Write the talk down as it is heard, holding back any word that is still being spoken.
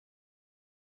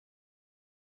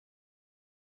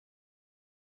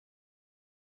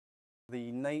The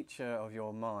nature of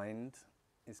your mind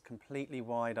is completely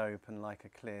wide open like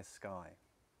a clear sky.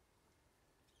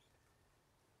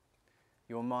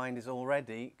 Your mind is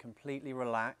already completely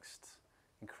relaxed,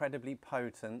 incredibly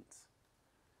potent,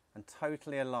 and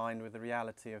totally aligned with the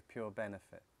reality of pure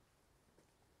benefit.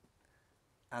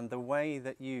 And the way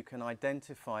that you can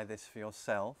identify this for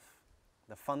yourself,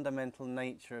 the fundamental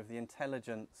nature of the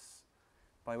intelligence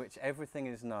by which everything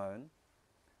is known,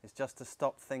 is just to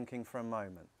stop thinking for a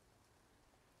moment.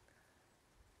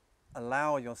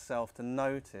 Allow yourself to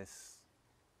notice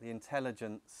the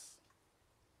intelligence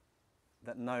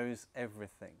that knows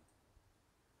everything.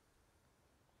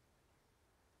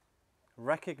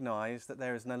 Recognize that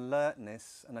there is an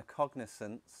alertness and a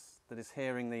cognizance that is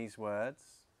hearing these words,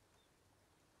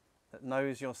 that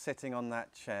knows you're sitting on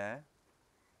that chair.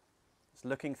 It's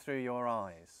looking through your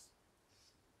eyes.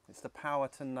 It's the power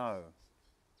to know.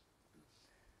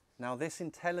 Now, this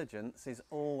intelligence is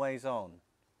always on.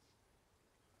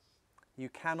 You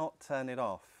cannot turn it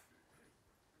off.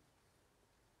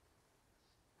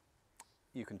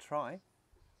 You can try.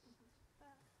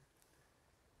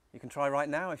 You can try right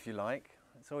now if you like.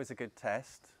 It's always a good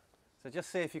test. So just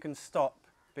see if you can stop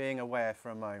being aware for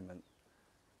a moment.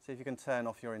 See if you can turn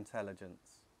off your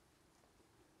intelligence.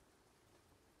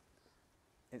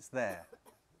 It's there.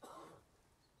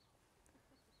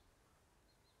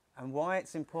 And why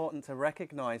it's important to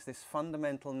recognize this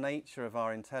fundamental nature of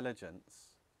our intelligence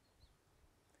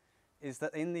is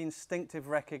that in the instinctive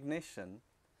recognition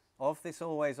of this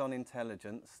always-on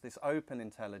intelligence, this open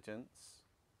intelligence,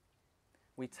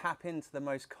 we tap into the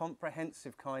most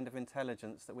comprehensive kind of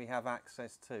intelligence that we have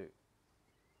access to.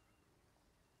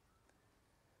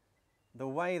 The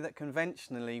way that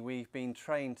conventionally we've been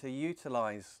trained to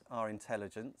utilize our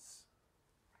intelligence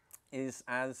is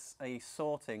as a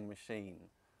sorting machine,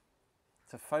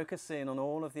 to focus in on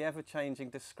all of the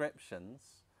ever-changing descriptions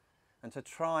and to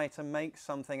try to make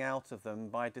something out of them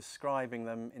by describing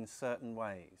them in certain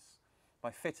ways, by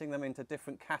fitting them into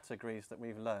different categories that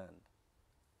we've learned.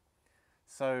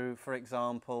 So, for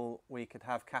example, we could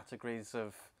have categories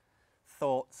of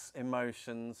thoughts,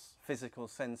 emotions, physical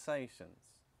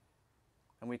sensations,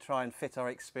 and we try and fit our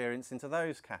experience into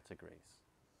those categories.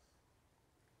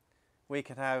 We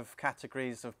could have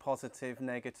categories of positive,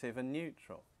 negative, and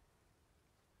neutral.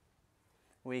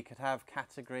 We could have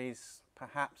categories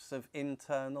perhaps of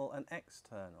internal and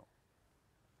external.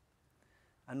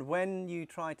 And when you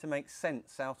try to make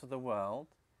sense out of the world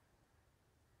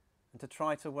and to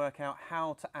try to work out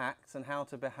how to act and how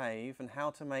to behave and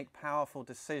how to make powerful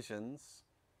decisions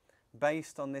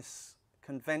based on this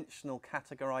conventional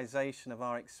categorization of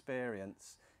our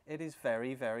experience, it is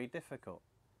very, very difficult.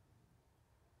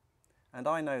 And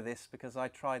I know this because I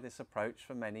tried this approach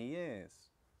for many years.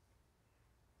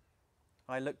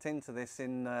 I looked into this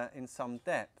in some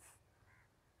depth,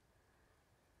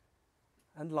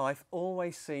 and life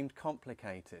always seemed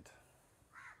complicated.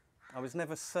 I was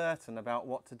never certain about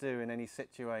what to do in any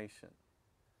situation.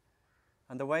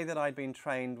 And the way that I'd been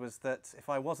trained was that if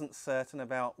I wasn't certain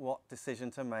about what decision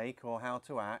to make or how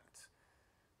to act,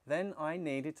 then I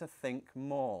needed to think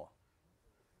more.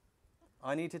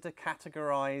 I needed to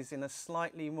categorize in a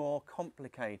slightly more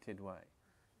complicated way.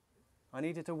 I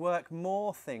needed to work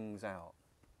more things out.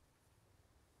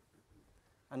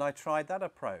 And I tried that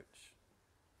approach.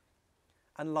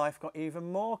 And life got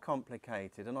even more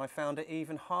complicated, and I found it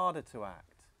even harder to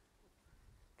act.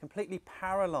 Completely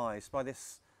paralyzed by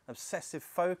this obsessive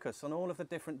focus on all of the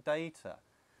different data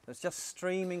that's just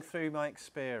streaming through my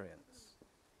experience.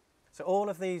 So all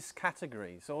of these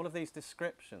categories, all of these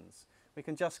descriptions, we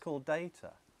can just call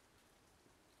data.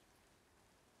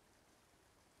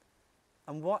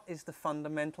 And what is the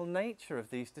fundamental nature of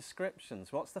these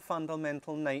descriptions? What's the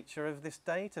fundamental nature of this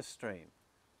data stream?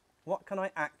 What can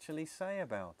I actually say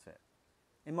about it?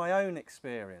 In my own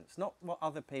experience, not what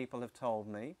other people have told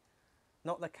me,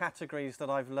 not the categories that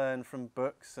I've learned from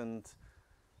books and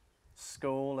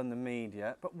school and the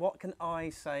media, but what can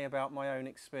I say about my own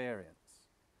experience?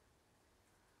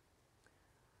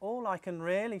 All I can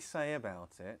really say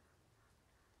about it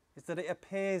is that it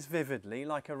appears vividly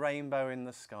like a rainbow in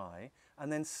the sky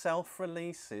and then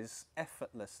self-releases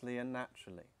effortlessly and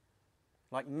naturally,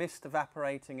 like mist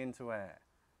evaporating into air.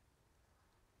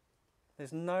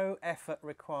 There's no effort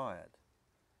required.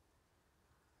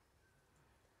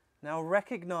 Now,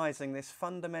 recognizing this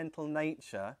fundamental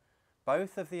nature,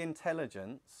 both of the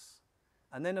intelligence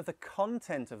and then of the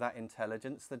content of that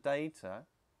intelligence, the data,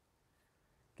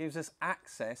 gives us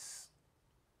access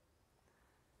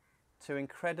to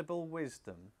incredible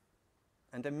wisdom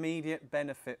and immediate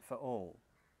benefit for all.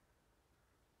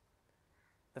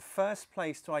 the first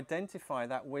place to identify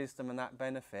that wisdom and that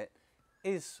benefit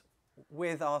is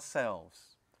with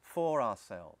ourselves, for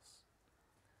ourselves.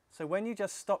 So when you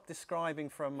just stop describing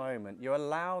for a moment, you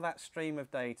allow that stream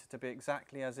of data to be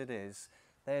exactly as it is,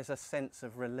 there's a sense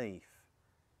of relief.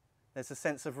 There's a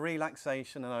sense of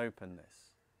relaxation and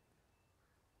openness.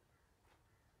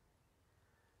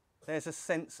 There's a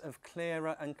sense of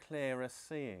clearer and clearer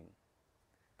seeing,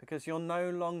 because you're no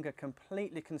longer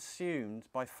completely consumed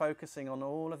by focusing on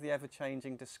all of the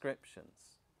ever-changing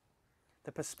descriptions.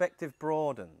 The perspective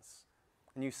broadens,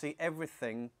 and you see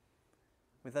everything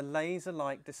with a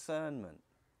laser-like discernment.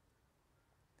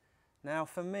 Now,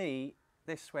 for me,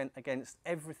 this went against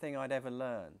everything I'd ever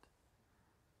learned,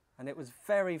 and it was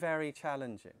very, very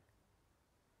challenging,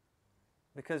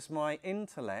 because my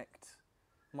intellect,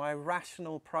 my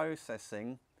rational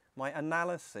processing, my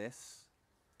analysis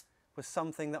was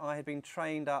something that I had been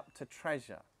trained up to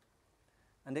treasure.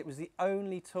 And it was the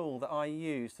only tool that I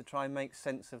used to try and make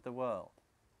sense of the world.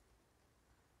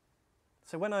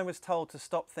 So when I was told to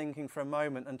stop thinking for a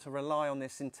moment and to rely on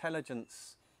this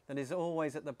intelligence that is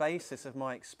always at the basis of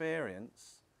my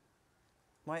experience,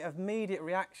 my immediate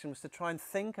reaction was to try and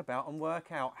think about and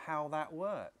work out how that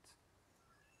worked.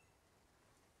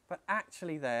 But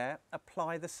actually there,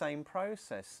 apply the same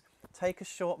process. Take a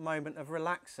short moment of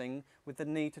relaxing with the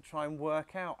need to try and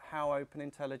work out how open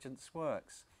intelligence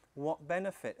works, what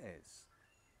benefit is.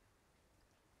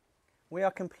 We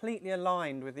are completely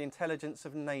aligned with the intelligence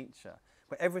of nature,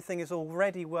 where everything is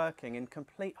already working in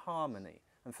complete harmony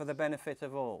and for the benefit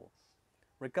of all,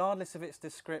 regardless of its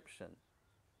description.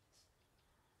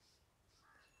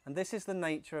 And this is the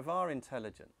nature of our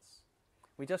intelligence.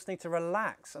 We just need to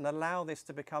relax and allow this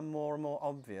to become more and more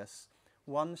obvious,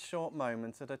 one short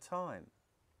moment at a time.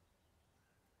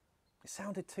 It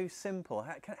sounded too simple.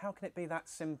 How can it be that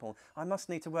simple? I must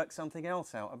need to work something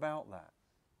else out about that.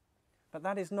 But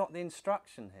that is not the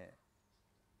instruction here.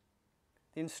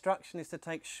 The instruction is to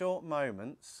take short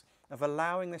moments of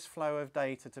allowing this flow of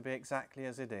data to be exactly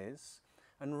as it is,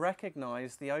 and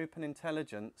recognize the open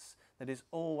intelligence that is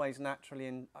always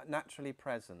naturally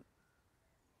present.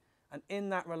 And in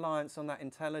that reliance on that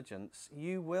intelligence,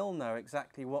 you will know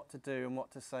exactly what to do and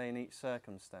what to say in each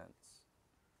circumstance.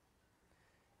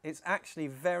 It's actually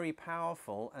very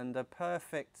powerful and a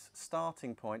perfect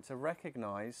starting point to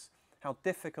recognize how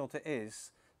difficult it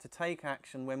is to take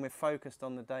action when we're focused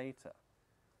on the data.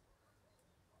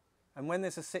 And when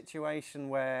there's a situation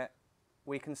where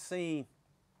we can see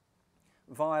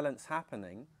violence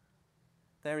happening,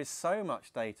 there is so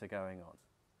much data going on.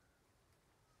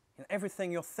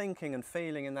 Everything you're thinking and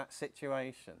feeling in that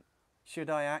situation.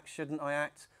 Should I act? Shouldn't I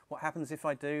act? What happens if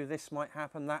I do? This might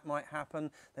happen, that might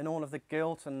happen. Then all of the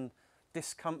guilt and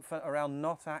discomfort around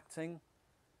not acting.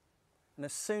 And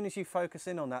as soon as you focus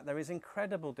in on that, there is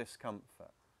incredible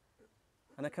discomfort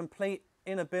and a complete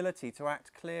inability to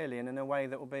act clearly and in a way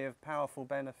that will be of powerful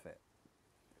benefit.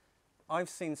 I've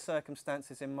seen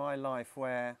circumstances in my life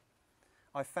where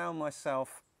I found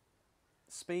myself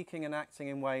speaking and acting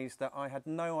in ways that I had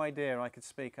no idea I could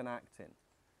speak and act in.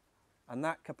 And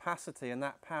that capacity and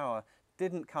that power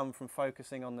didn't come from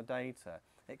focusing on the data.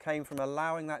 It came from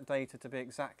allowing that data to be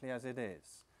exactly as it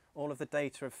is. All of the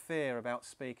data of fear about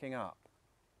speaking up.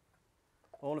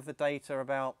 All of the data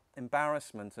about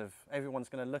embarrassment of everyone's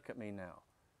going to look at me now.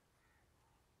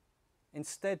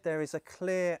 Instead, there is a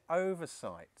clear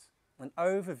oversight, an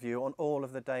overview on all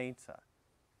of the data.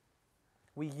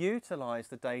 We utilize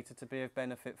the data to be of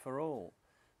benefit for all.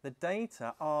 The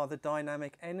data are the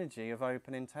dynamic energy of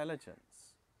open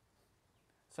intelligence.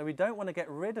 So we don't want to get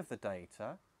rid of the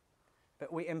data,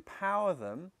 but we empower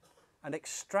them and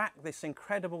extract this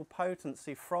incredible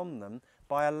potency from them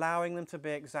by allowing them to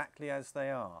be exactly as they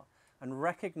are and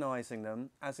recognizing them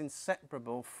as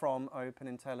inseparable from open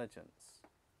intelligence.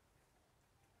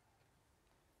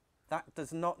 That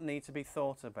does not need to be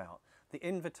thought about. The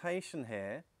invitation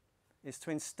here is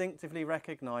to instinctively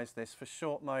recognize this for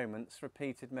short moments,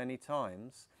 repeated many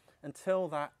times, until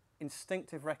that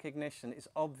instinctive recognition is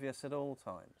obvious at all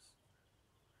times.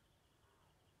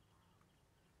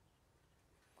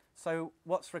 So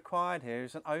what's required here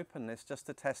is an openness just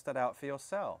to test that out for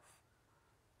yourself.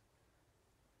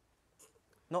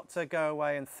 Not to go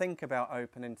away and think about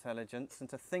open intelligence and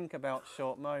to think about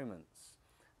short moments,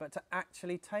 but to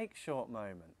actually take short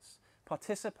moments,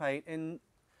 participate in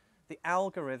the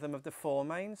algorithm of the 4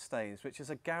 mainstays, which is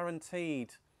a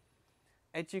guaranteed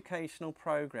educational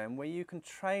program where you can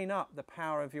train up the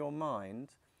power of your mind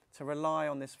to rely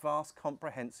on this vast,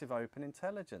 comprehensive, open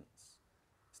intelligence.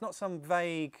 It's not some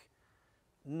vague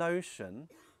notion.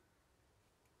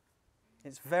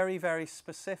 It's very, very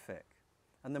specific.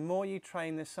 And the more you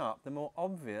train this up, the more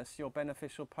obvious your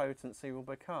beneficial potency will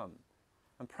become.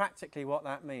 And practically what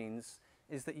that means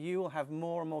is that you will have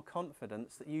more and more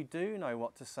confidence that you do know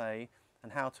what to say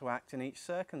and how to act in each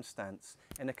circumstance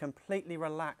in a completely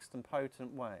relaxed and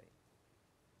potent way.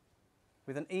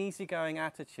 With an easygoing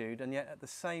attitude, and yet at the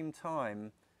same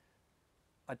time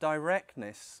a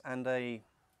directness and a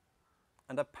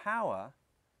power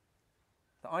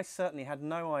that I certainly had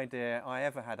no idea I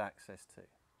ever had access to.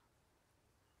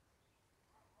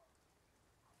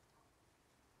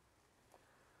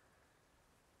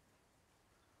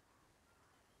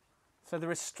 So the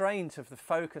restraint of the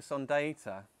focus on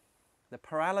data, the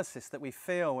paralysis that we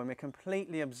feel when we're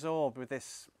completely absorbed with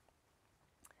this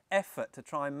effort to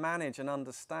try and manage and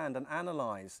understand and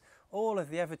analyse all of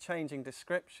the ever-changing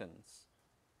descriptions,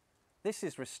 this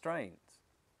is restraint.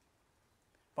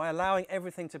 By allowing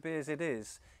everything to be as it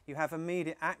is, you have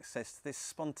immediate access to this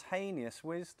spontaneous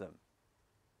wisdom.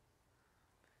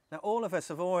 Now, all of us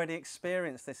have already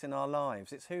experienced this in our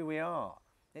lives. It's who we are.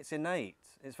 It's innate.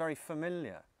 It's very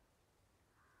familiar.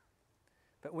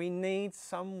 But we need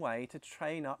some way to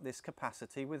train up this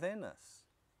capacity within us.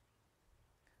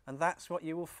 And that's what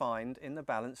you will find in the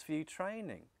Balanced View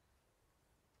training.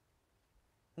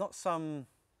 Not some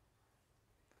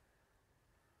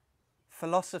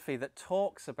philosophy that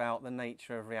talks about the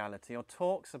nature of reality or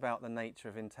talks about the nature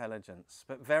of intelligence,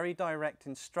 but very direct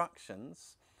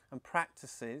instructions and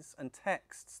practices and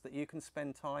texts that you can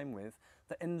spend time with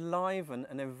that enliven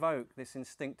and evoke this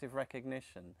instinctive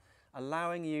recognition,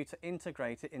 allowing you to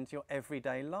integrate it into your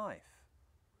everyday life.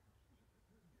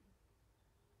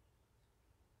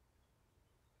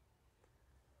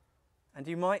 And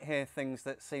you might hear things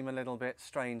that seem a little bit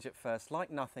strange at first,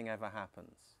 like nothing ever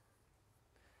happens.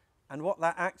 And what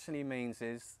that actually means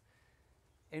is,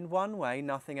 in one way,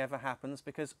 nothing ever happens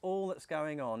because all that's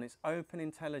going on is open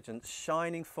intelligence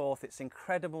shining forth its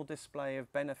incredible display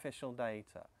of beneficial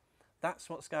data. That's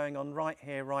what's going on right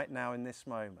here, right now, in this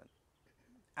moment.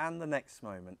 And the next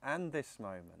moment, and this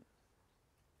moment.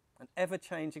 An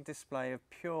ever-changing display of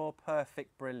pure,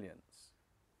 perfect brilliance.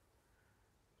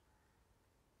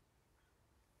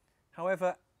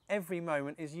 However, every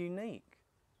moment is unique.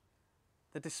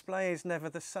 The display is never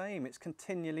the same, it's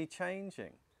continually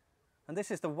changing. And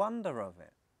this is the wonder of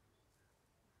it.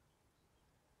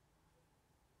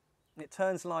 It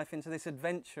turns life into this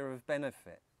adventure of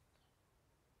benefit.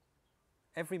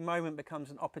 Every moment becomes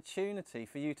an opportunity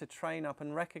for you to train up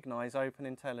and recognize open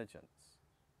intelligence,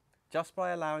 just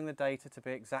by allowing the data to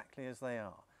be exactly as they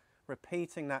are,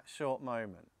 repeating that short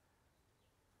moment.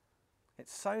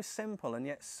 It's so simple and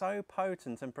yet so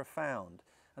potent and profound,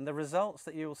 and the results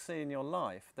that you will see in your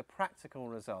life, the practical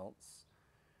results,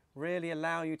 really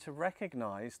allow you to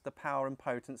recognize the power and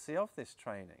potency of this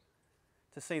training,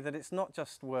 to see that it's not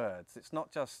just words, it's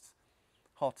not just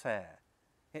hot air,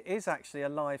 it is actually a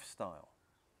lifestyle.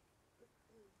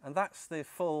 And that's the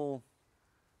full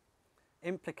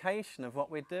implication of what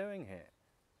we're doing here.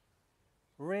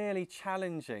 Really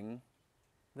challenging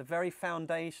the very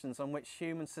foundations on which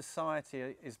human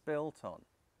society is built on.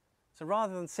 So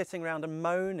rather than sitting around and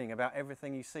moaning about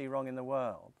everything you see wrong in the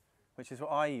world, which is what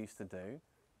I used to do,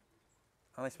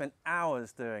 and I spent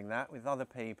hours doing that with other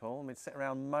people, and we'd sit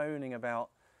around moaning about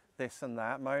this and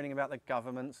that, moaning about the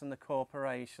governments and the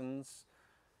corporations,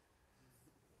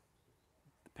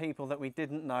 people that we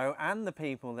didn't know and the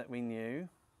people that we knew.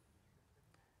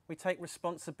 We take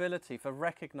responsibility for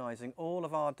recognizing all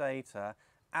of our data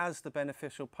as the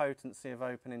beneficial potency of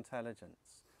open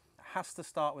intelligence. It has to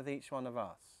start with each one of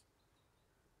us.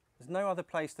 There's no other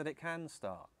place that it can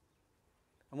start.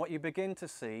 And what you begin to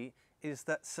see is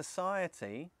that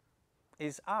society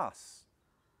is us.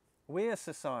 We're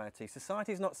society.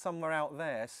 Society is not somewhere out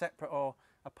there, separate or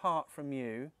apart from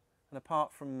you and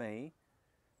apart from me.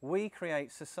 We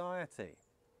create society.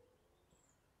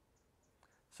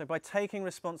 So by taking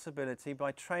responsibility,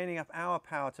 by training up our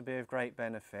power to be of great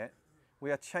benefit,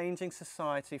 we are changing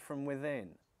society from within.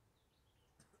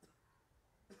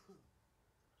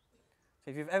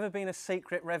 So if you've ever been a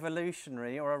secret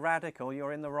revolutionary or a radical,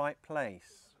 you're in the right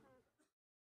place.